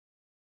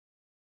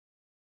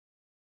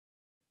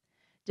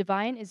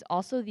Divine is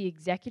also the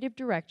executive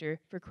director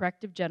for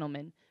Corrective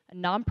Gentlemen, a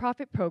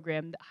nonprofit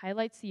program that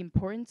highlights the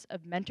importance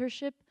of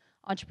mentorship,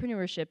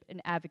 entrepreneurship,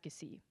 and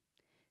advocacy.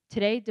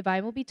 Today,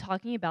 Divine will be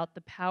talking about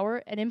the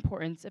power and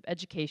importance of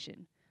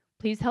education.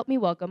 Please help me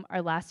welcome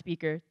our last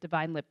speaker,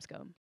 Divine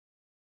Lipscomb.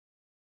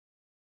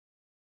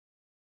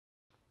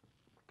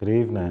 Good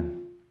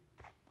evening.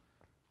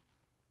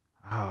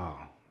 Oh,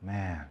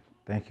 man,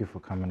 thank you for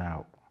coming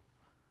out.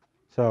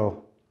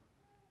 So,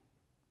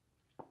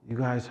 you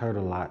guys heard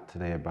a lot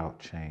today about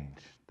change.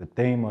 The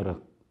theme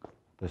of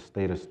the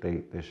state of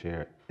state this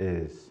year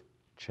is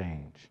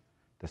change,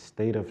 the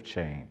state of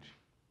change.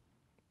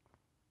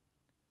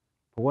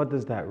 But what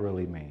does that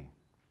really mean,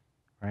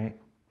 right?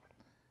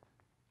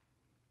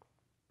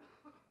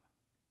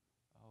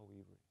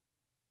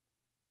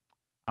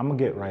 I'm gonna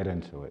get right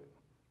into it.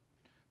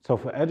 So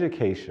for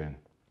education,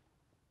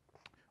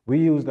 we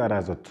use that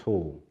as a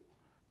tool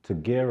to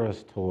gear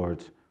us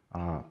towards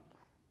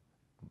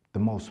the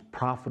most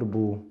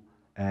profitable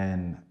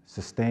and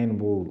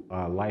sustainable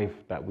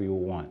life that we will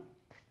want.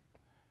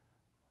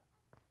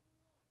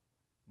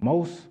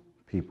 Most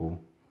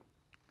people,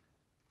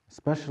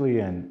 especially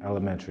in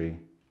elementary,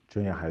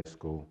 junior high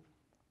school,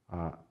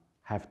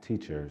 have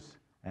teachers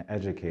and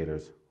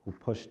educators who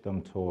push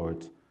them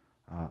towards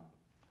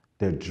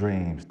their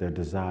dreams, their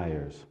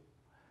desires.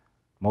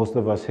 Most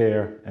of us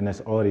here in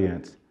this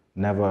audience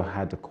never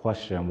had to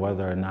question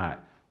whether or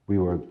not we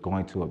were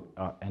going to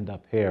end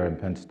up here in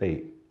Penn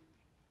State.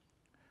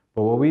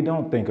 But what we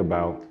don't think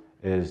about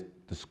is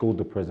the school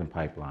to prison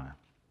pipeline,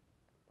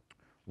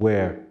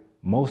 where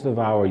most of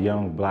our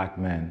young black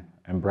men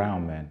and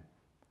brown men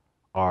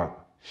are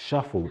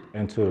shuffled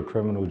into the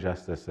criminal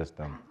justice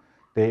system.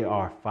 They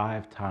are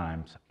 5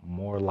 times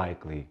more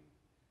likely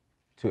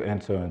to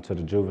enter into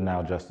the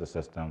juvenile justice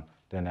system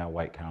than their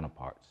white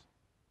counterparts.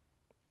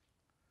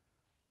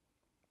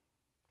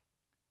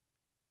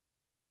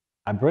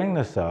 I bring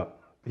this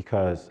up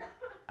because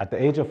at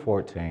the age of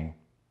 14,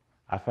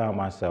 I found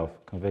myself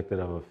convicted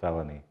of a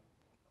felony.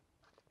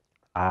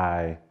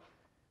 I'm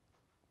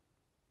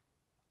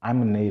a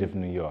native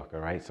New Yorker,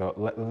 right? So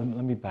let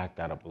me back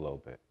that up a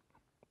little bit.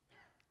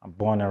 I'm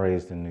born and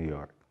raised in New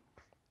York.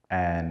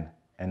 And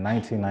in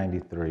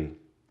 1993,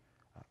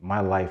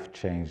 my life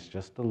changed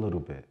just a little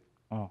bit.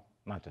 Well,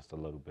 not just a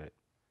little bit.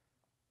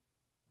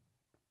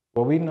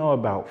 What we know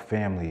about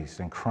families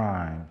and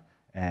crime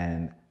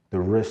and the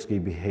risky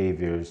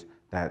behaviors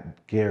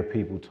that gear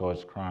people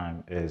towards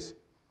crime is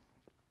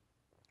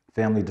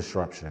family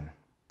disruption,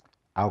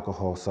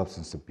 alcohol,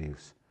 substance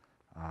abuse,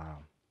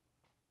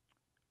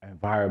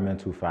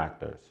 environmental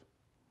factors.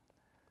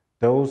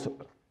 Those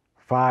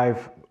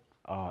five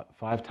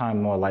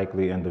times more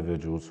likely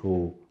individuals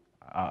who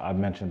I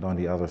mentioned on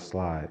the other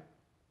slide,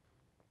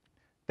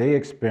 they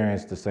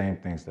experienced the same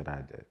things that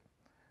I did.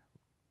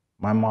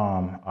 My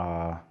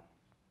mom,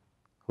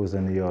 who's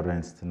in the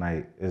audience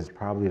tonight, is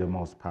probably the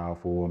most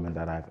powerful woman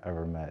that I've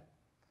ever met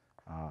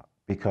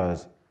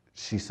because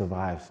she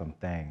survived some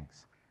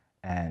things.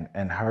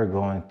 And her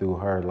going through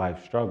her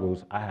life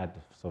struggles, I had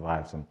to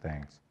survive some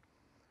things.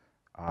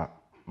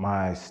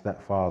 My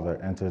stepfather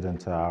entered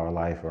into our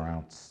life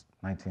around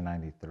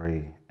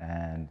 1993,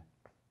 and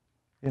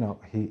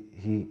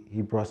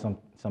he brought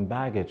some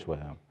baggage with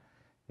him.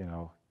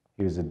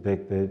 He was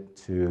addicted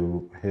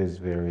to his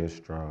various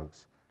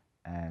drugs,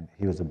 and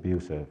he was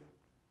abusive.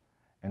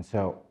 And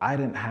so I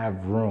didn't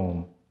have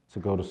room to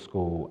go to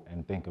school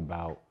and think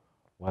about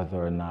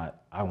whether or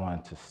not I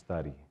wanted to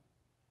study.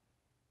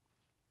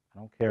 I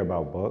don't care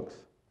about books.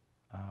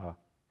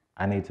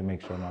 I need to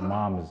make sure my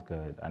mom is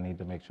good. I need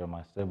to make sure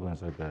my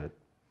siblings are good.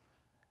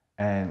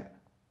 And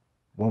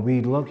when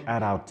we look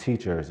at our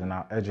teachers and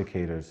our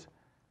educators,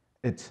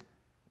 it's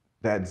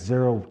that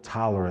zero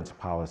tolerance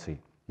policy.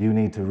 You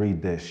need to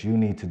read this, you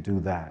need to do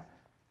that.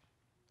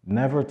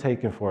 Never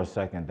taking for a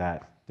second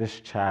that this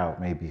child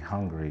may be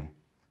hungry.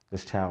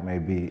 This child may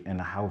be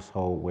in a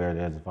household where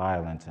there's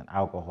violence and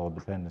alcohol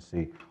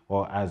dependency,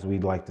 or as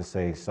we'd like to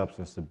say,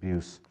 substance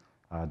abuse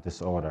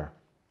disorder.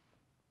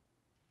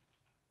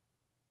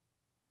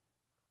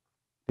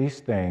 These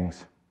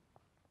things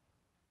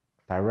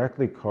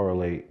directly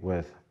correlate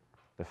with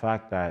the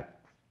fact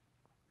that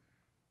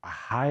a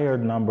higher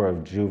number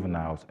of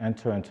juveniles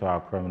enter into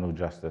our criminal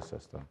justice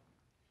system.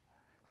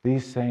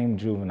 These same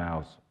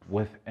juveniles,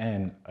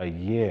 within a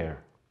year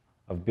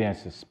of being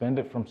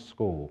suspended from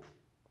school,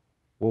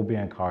 will be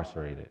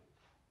incarcerated.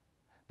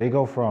 They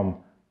go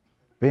from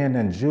being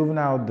in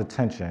juvenile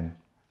detention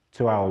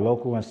to our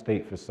local and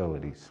state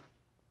facilities.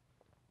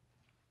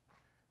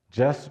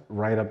 Just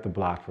right up the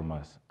block from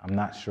us, I'm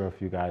not sure if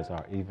you guys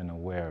are even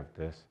aware of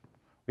this,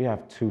 we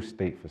have 2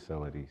 state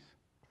facilities,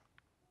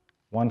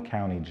 1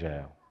 county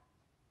jail,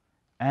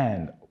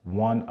 and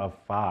 1 of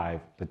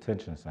 5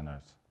 detention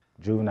centers,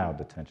 juvenile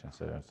detention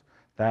centers,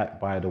 that,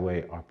 by the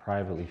way, are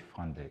privately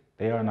funded.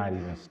 They are not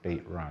even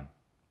state-run.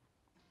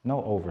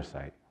 No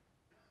oversight.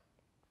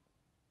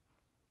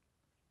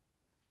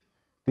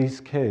 These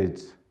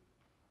kids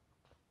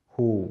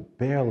who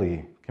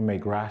barely can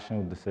make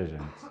rational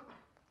decisions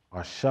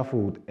are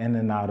shuffled in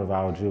and out of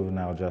our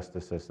juvenile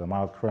justice system,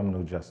 our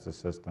criminal justice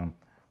system,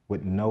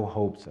 with no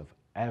hopes of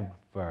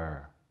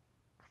ever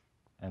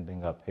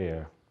ending up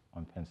here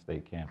on Penn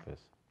State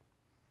campus.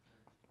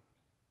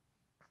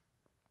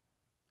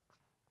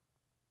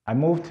 I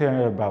moved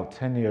here about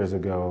 10 years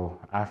ago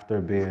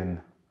after being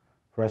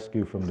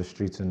rescued from the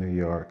streets of New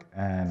York,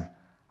 and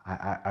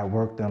I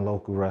worked in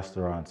local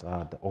restaurants.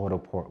 The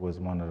Autoport was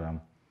one of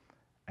them,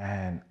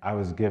 and I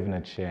was given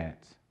a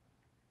chance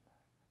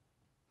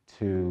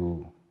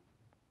to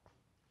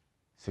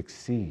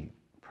succeed,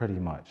 pretty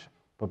much.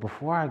 But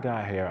before I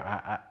got here,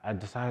 I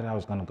decided I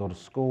was going to go to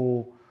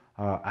school.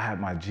 I had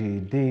my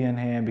GED in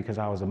hand because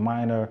I was a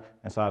minor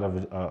inside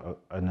of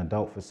an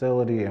adult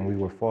facility, and we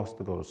were forced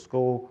to go to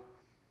school.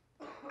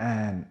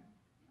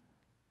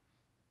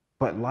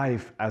 But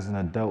life as an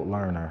adult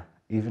learner,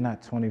 even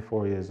at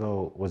 24 years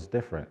old, was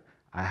different.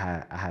 I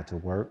had to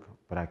work,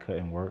 but I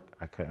couldn't work.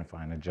 I couldn't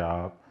find a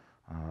job.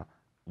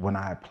 When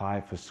I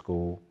applied for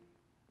school,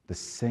 the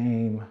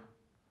same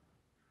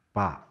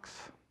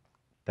box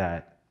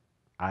that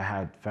I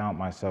had found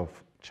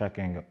myself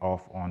checking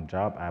off on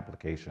job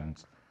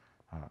applications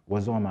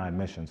was on my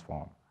admissions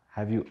form.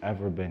 Have you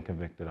ever been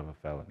convicted of a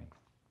felony?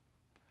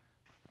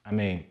 I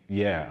mean,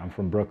 yeah, I'm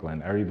from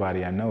Brooklyn.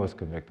 Everybody I know is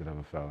convicted of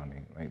a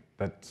felony. Like,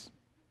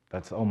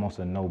 that's almost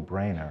a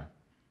no-brainer.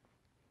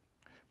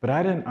 But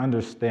I didn't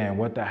understand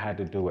what that had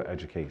to do with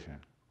education.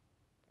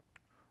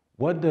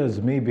 What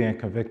does me being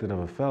convicted of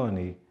a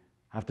felony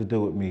have to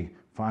do with me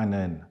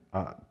finding,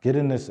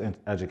 getting this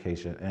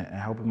education and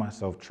helping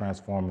myself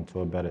transform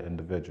into a better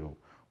individual?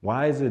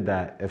 Why is it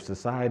that if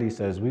society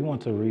says we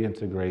want to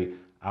reintegrate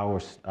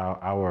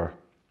our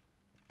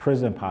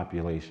prison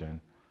population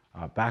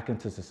back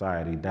into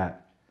society,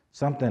 that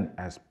something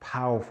as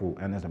powerful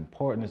and as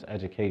important as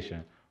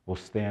education will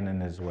stand in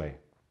his way?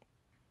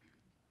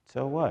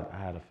 So what? I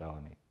had a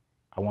felony.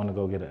 I want to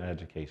go get an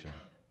education.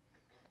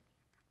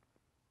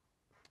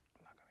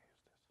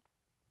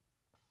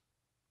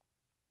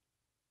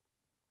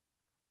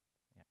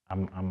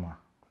 I'm gonna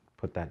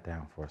put that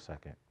down for a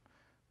second,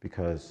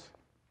 because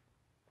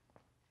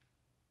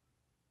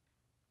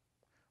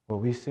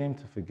what we seem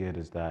to forget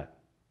is that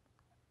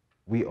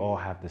we all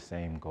have the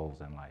same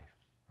goals in life,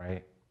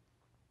 right?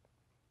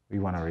 We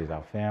want to raise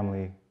our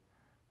family,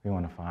 we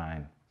want to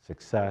find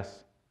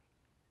success,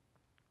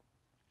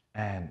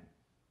 and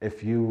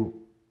if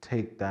you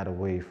take that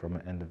away from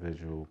an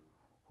individual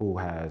who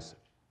has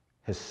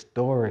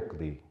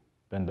historically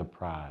been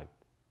deprived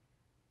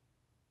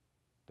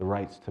the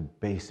rights to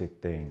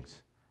basic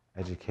things,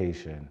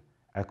 education,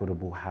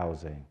 equitable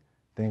housing,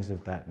 things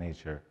of that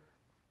nature,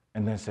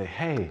 and then say,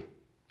 hey,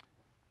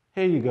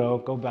 here you go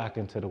back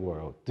into the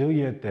world, do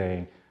your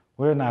thing,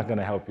 we're not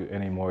gonna help you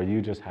anymore,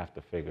 you just have to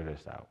figure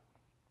this out.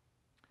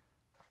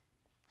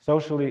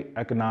 Socially,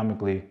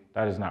 economically,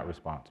 that is not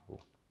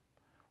responsible.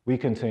 We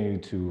continue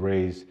to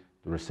raise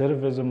the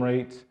recidivism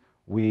rates,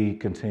 we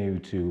continue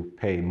to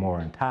pay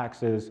more in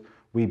taxes,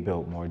 we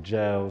built more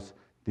jails.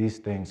 These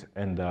things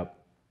end up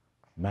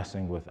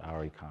messing with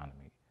our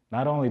economy.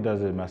 Not only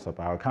does it mess up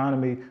our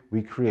economy,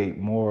 we create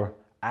more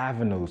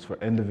avenues for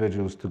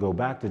individuals to go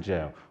back to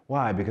jail.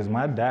 Why? Because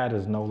my dad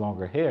is no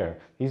longer here.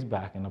 He's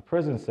back in a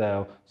prison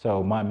cell.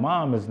 So my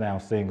mom is now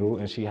single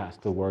and she has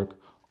to work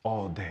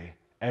all day,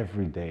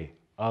 every day,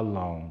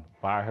 alone,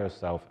 by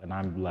herself, and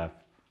I'm left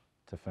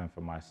to fend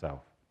for myself.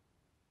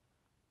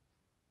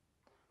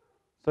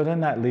 So then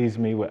that leaves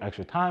me with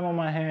extra time on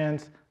my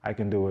hands. I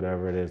can do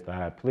whatever it is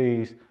that I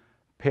please.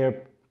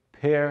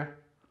 Peer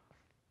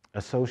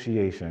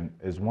association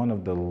is one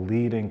of the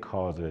leading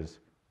causes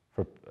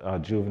for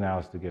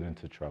juveniles to get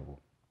into trouble.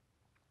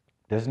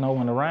 There's no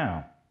one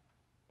around.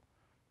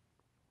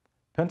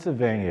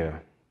 Pennsylvania.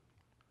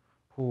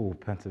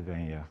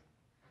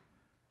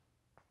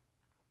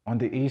 On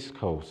the East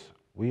Coast,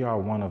 we are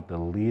one of the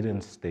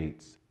leading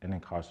states in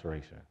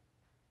incarceration.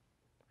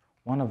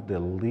 One of the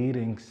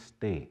leading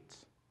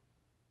states.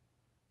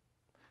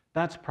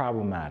 That's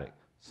problematic,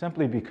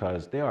 simply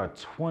because there are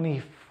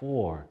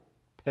 24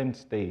 Penn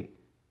State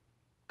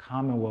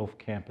Commonwealth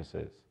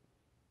campuses.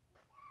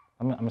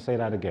 I'm gonna say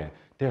that again.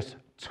 There's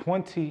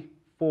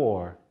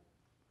 24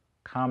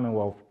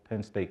 Commonwealth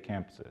Penn State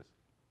campuses.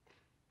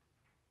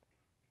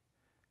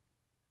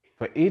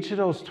 For each of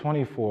those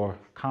 24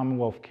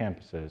 Commonwealth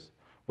campuses,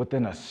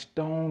 within a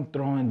stone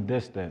throwing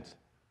distance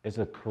is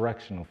a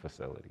correctional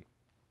facility.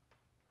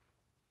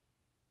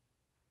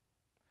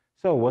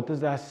 So what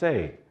does that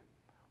say?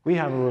 We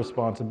have a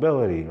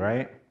responsibility,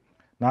 right?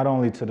 Not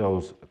only to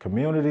those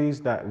communities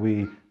that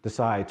we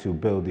decide to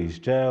build these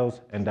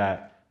jails and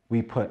that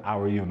we put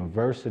our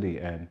university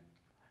in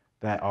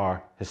that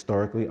are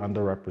historically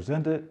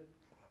underrepresented,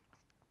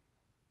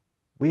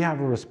 we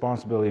have a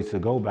responsibility to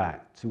go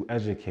back, to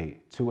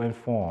educate, to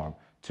inform,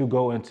 to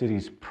go into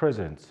these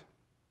prisons.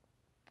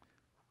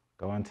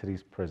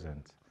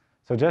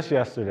 So just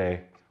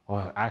yesterday,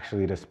 or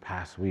actually this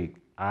past week,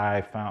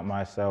 I found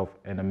myself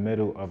in the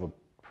middle of a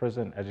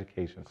prison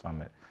education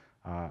summit.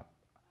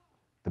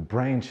 The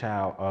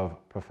brainchild of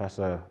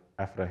Professor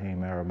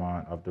Ephraim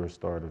Merriman of the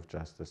Restorative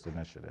Justice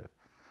Initiative.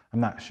 I'm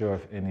not sure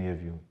if any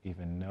of you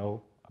even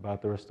know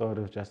about the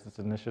Restorative Justice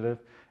Initiative,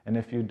 and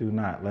if you do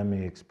not, let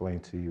me explain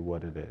to you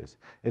what it is.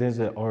 It is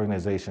an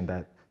organization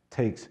that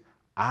takes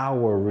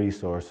our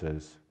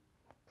resources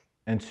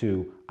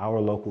into our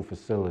local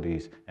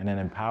facilities and then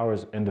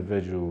empowers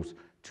individuals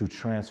to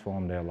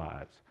transform their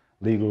lives.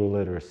 Legal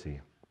literacy,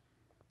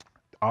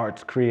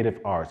 arts, creative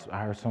arts.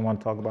 I heard someone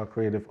talk about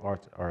creative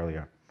arts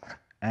earlier.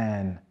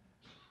 And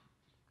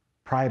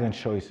Pride and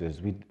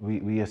Choices.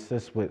 We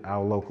assist with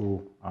our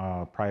local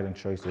Pride and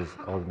Choices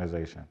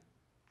organization.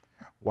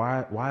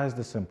 Why is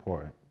this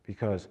important?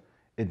 Because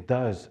it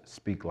does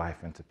speak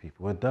life into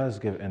people. It does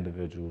give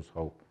individuals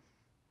hope.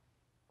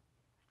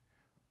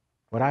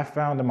 What I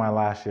found in my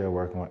last year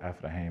working with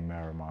Ephraim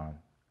Merriman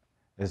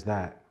is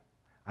that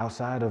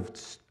outside of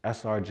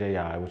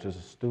SRJI, which is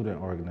a student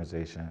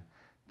organization,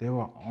 there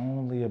were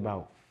only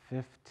about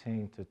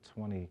 15 to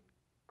 20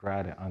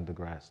 grad and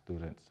undergrad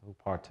students who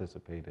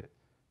participated.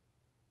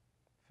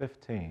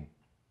 15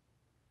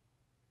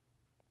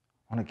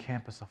 on a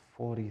campus of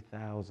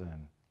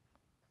 40,000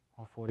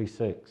 or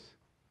 46.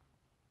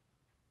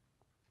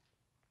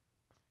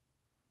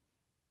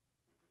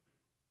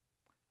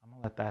 I'm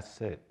gonna let that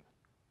sit.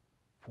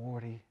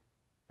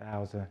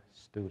 40,000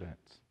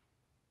 students,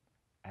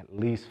 at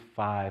least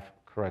 5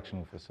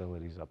 correctional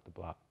facilities up the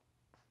block.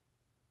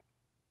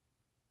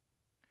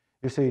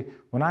 You see,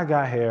 when I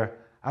got here,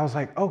 I was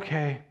like,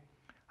 okay,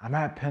 I'm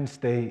at Penn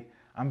State.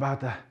 I'm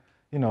about to,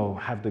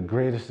 have the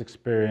greatest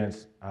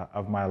experience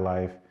of my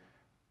life.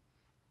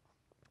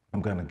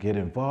 I'm gonna get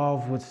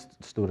involved with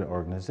student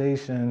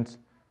organizations.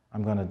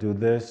 I'm gonna do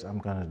this, I'm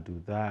gonna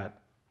do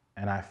that.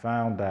 And I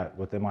found that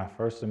within my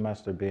first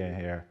semester being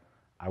here,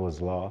 I was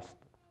lost.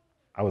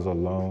 I was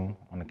alone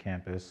on the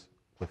campus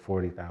with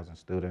 40,000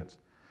 students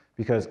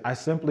because I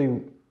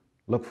simply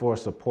looked for a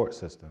support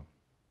system.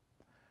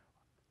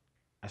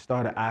 I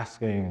started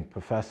asking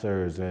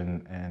professors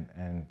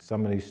and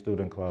some of these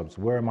student clubs,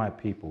 where are my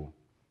people?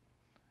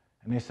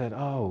 And they said,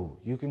 oh,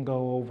 you can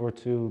go over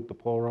to the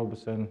Paul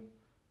Robeson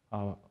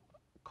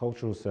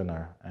Cultural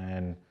Center,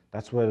 and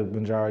that's where the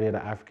majority of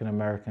the African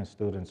American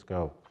students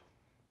go.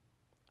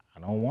 I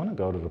don't want to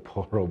go to the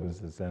Paul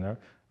Robeson Center.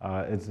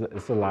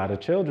 It's a lot of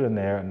children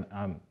there,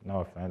 and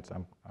no offense,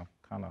 I'm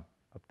kind of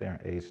up there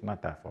in age,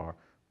 not that far,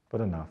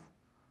 but enough.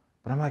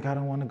 But I'm like, I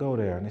don't want to go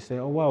there. And they say,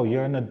 oh, well,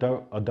 you're an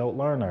adult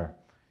learner.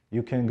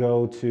 You can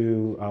go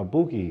to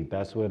Buki,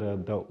 that's where the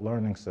Adult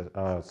Learning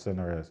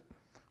Center is.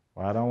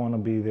 Well, I don't want to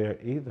be there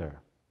either.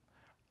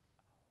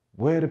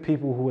 Where are the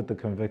people who are the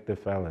convicted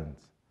felons?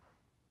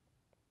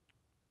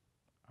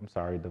 I'm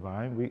sorry,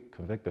 Divine, we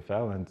convicted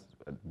felons.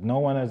 No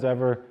one has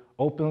ever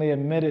openly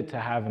admitted to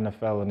having a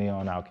felony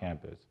on our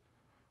campus.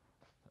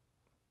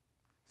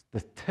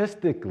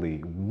 Statistically,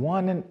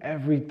 1 in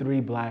every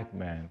 3 black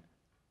men,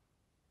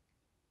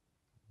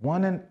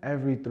 1 in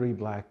every 3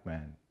 black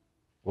men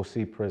will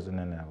see prison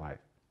in their life.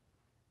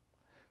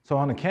 So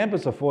on a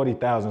campus of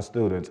 40,000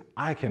 students,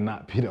 I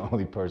cannot be the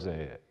only person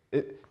here.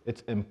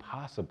 It's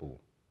impossible.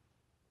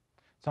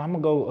 So I'm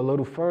gonna go a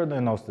little further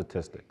in those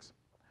statistics.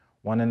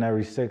 1 in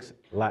every 6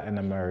 Latin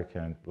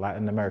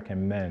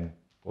American men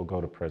will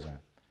go to prison,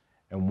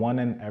 and 1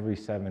 in every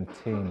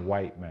 17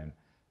 white men.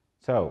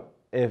 So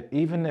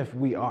even if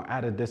we are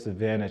at a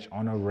disadvantage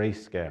on a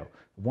race scale,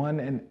 1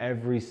 in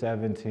every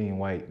 17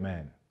 white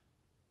men.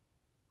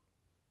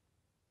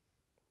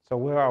 So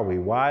where are we?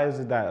 Why is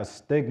it that a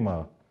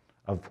stigma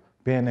of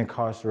being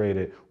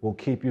incarcerated will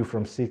keep you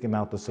from seeking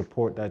out the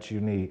support that you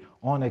need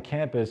on a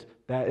campus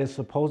that is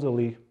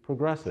supposedly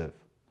progressive?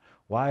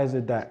 Why is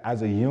it that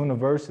as a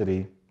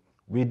university,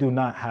 we do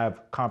not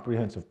have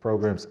comprehensive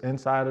programs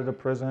inside of the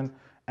prison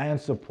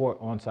and support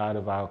on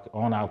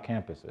our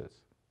campuses?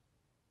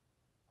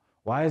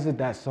 Why is it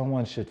that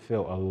someone should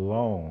feel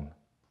alone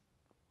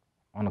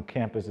on a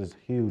campus as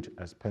huge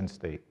as Penn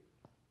State?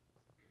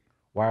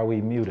 Why are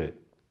we muted?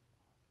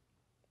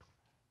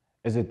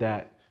 Is it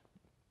that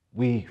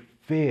we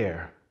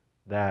fear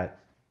that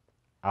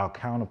our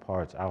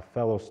counterparts, our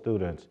fellow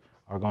students,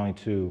 are going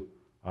to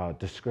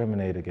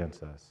discriminate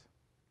against us?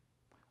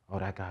 Oh,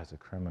 that guy's a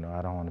criminal.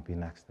 I don't want to be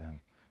next to him.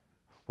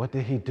 What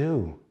did he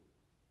do?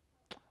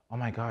 Oh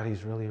my God,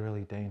 he's really,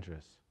 really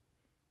dangerous.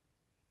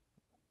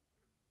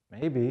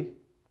 Maybe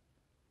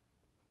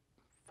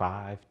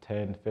 5,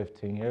 10,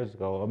 15 years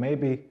ago, or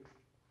maybe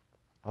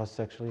I was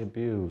sexually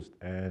abused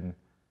and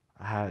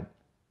I had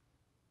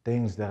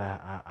things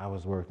that I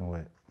was working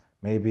with.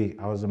 Maybe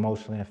I was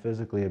emotionally and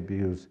physically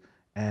abused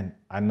and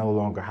I no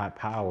longer had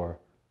power.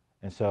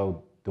 And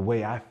so the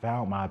way I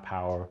found my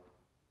power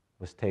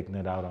was taking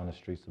it out on the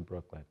streets of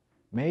Brooklyn.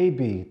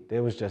 Maybe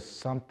there was just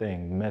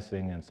something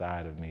missing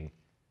inside of me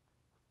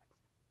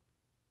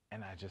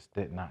and I just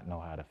did not know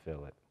how to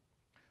feel it.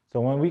 So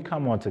when we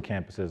come onto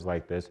campuses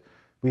like this,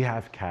 we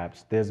have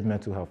CAPS, there's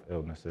mental health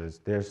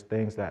illnesses, there's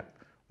things that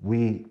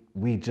we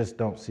just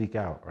don't seek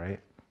out, right?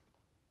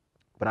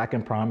 But I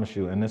can promise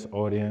you, in this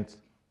audience,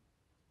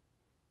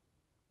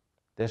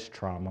 there's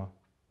trauma.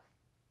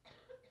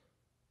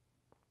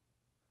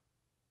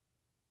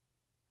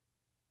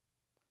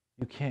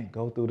 You can't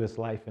go through this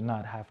life and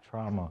not have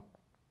trauma.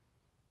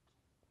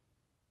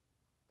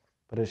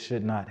 But it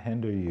should not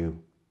hinder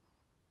you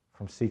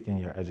from seeking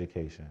your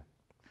education.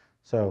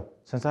 So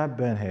since I've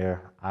been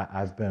here,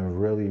 I've been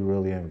really,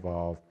 really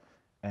involved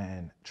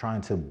in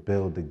trying to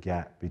build the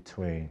gap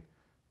between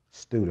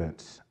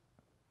students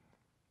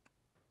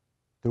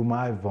through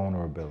my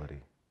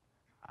vulnerability.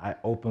 I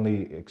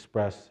openly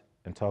express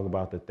and talk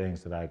about the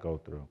things that I go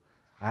through.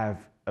 I've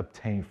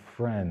obtained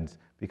friends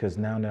because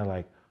now they're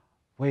like,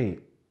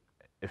 wait,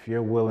 if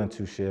you're willing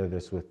to share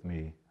this with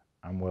me,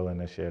 I'm willing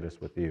to share this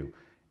with you.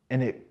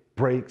 And it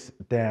breaks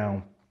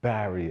down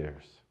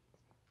barriers.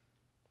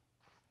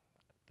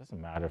 Doesn't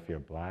matter if you're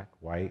black,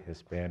 white,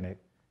 Hispanic,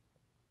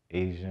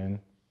 Asian.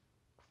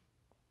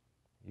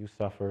 You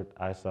suffered,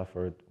 I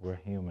suffered, we're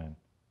human.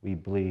 We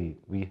bleed,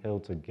 we heal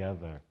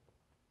together.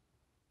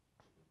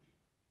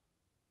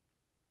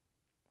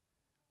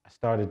 I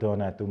started doing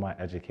that through my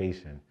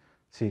education.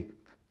 See,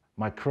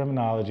 my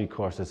criminology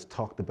courses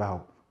talked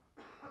about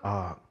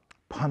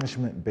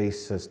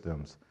punishment-based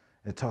systems.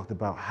 It talked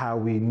about how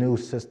we knew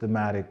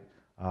systematic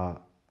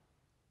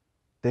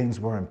things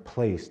were in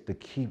place to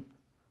keep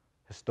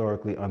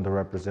historically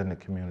underrepresented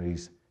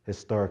communities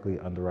historically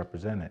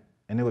underrepresented.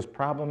 And it was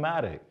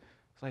problematic.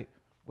 It's like,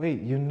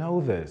 wait, you know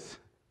this.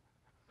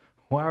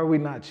 Why are we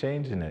not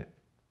changing it?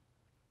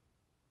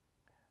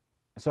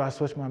 So I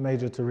switched my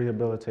major to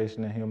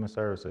rehabilitation and human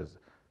services.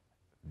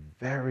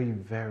 Very,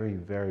 very,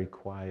 very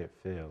quiet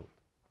field.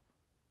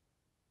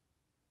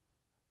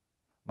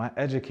 My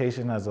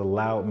education has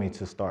allowed me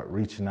to start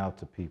reaching out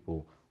to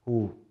people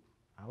who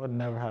I would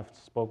never have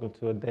spoken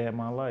to a day in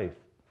my life,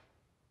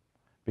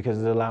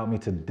 because it allowed me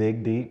to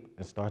dig deep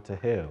and start to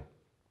heal.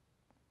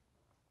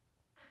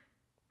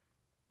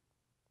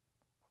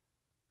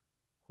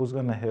 Who's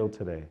gonna heal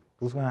today?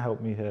 Who's gonna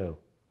help me heal?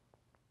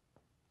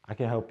 I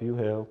can help you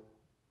heal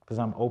because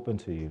I'm open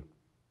to you.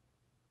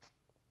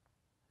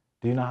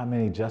 Do you know how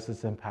many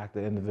justice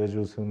impacted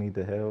individuals who need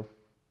to heal?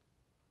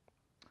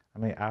 I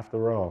mean,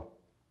 after all,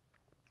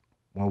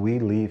 when we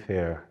leave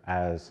here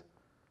as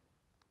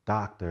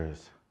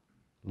doctors,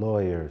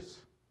 lawyers,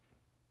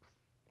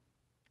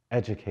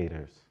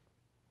 educators,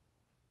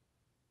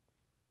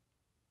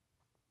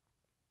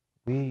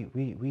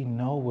 we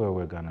know where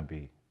we're gonna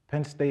be.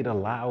 Penn State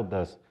allowed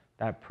us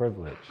that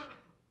privilege.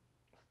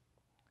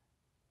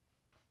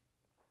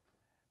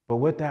 But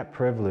with that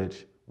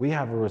privilege, we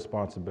have a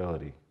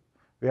responsibility.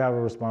 We have a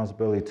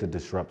responsibility to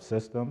disrupt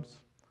systems.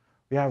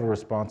 We have a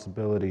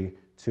responsibility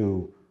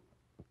to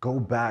go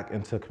back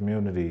into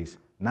communities,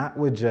 not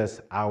with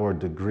just our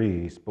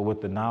degrees, but with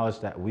the knowledge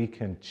that we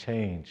can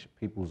change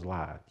people's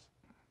lives.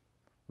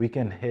 We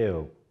can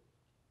heal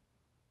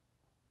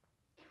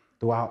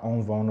through our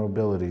own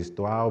vulnerabilities,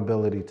 through our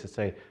ability to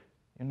say,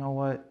 you know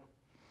what?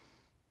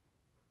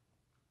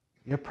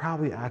 You're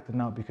probably acting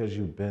out because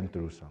you've been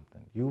through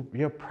something.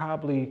 You're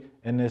probably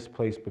in this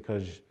place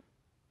because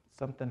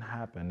something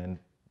happened, and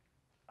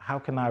how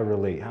can I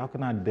relate? How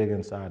can I dig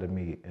inside of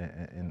me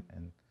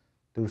and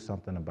do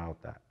something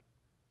about that?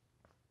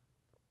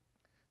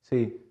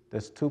 See,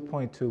 there's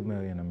 2.2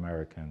 million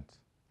Americans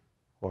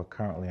who are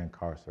currently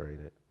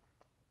incarcerated.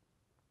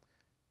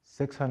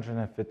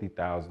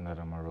 650,000 of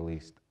them are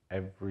released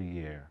every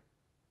year,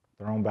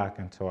 thrown back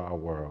into our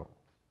world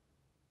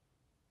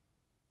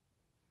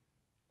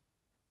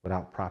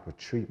without proper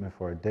treatment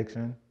for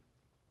addiction,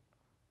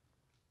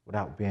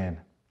 without having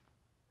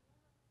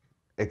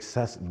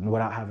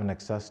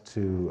access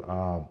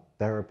to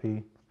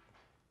therapy,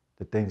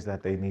 the things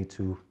that they need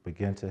to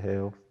begin to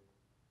heal,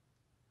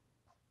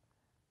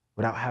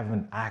 without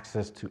having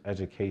access to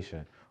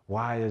education.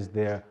 Why is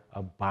there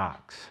a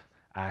box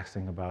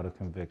asking about a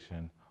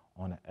conviction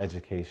on an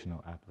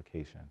educational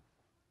application?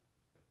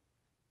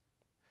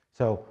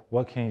 So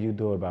what can you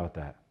do about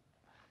that?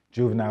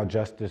 Juvenile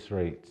justice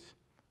rates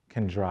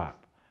can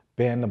drop.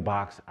 Ban the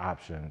box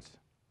options.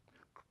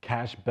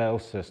 Cash bail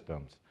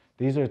systems.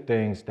 These are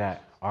things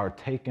that are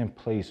taking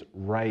place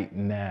right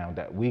now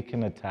that we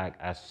can attack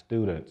as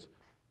students.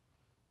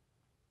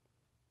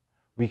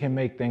 We can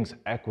make things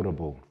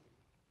equitable.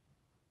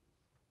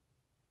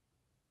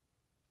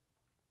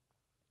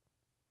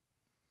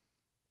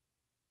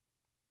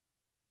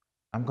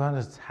 I'm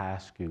going to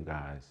task you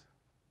guys.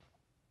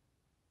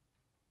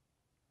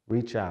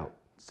 Reach out,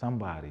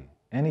 somebody,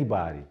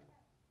 anybody,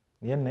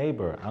 your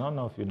neighbor. I don't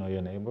know if you know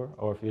your neighbor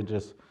or if you're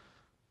just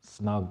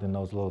snugged in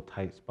those little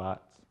tight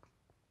spots.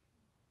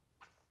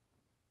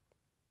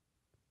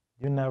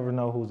 You never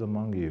know who's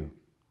among you.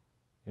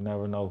 You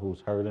never know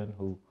who's hurting,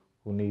 who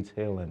needs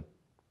healing.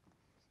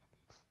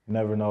 You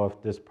never know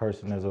if this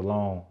person is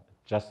alone,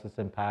 justice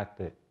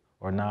impacted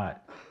or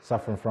not,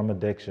 suffering from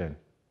addiction,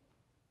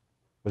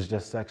 was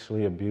just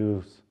sexually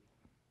abused.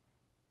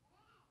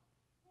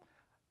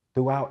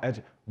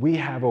 We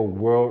have a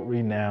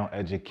world-renowned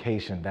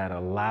education that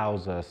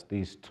allows us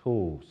these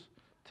tools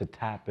to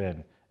tap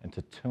in and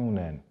to tune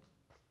in.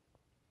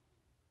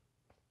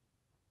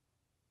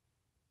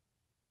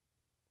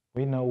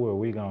 We know where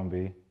we're gonna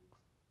be.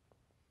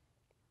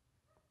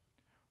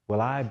 Will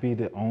I be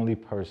the only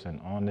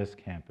person on this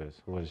campus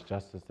who is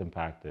just as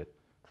impacted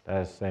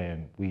that is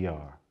saying we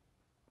are?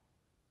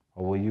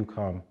 Or will you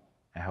come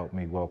and help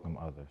me welcome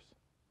others?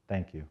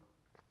 Thank you.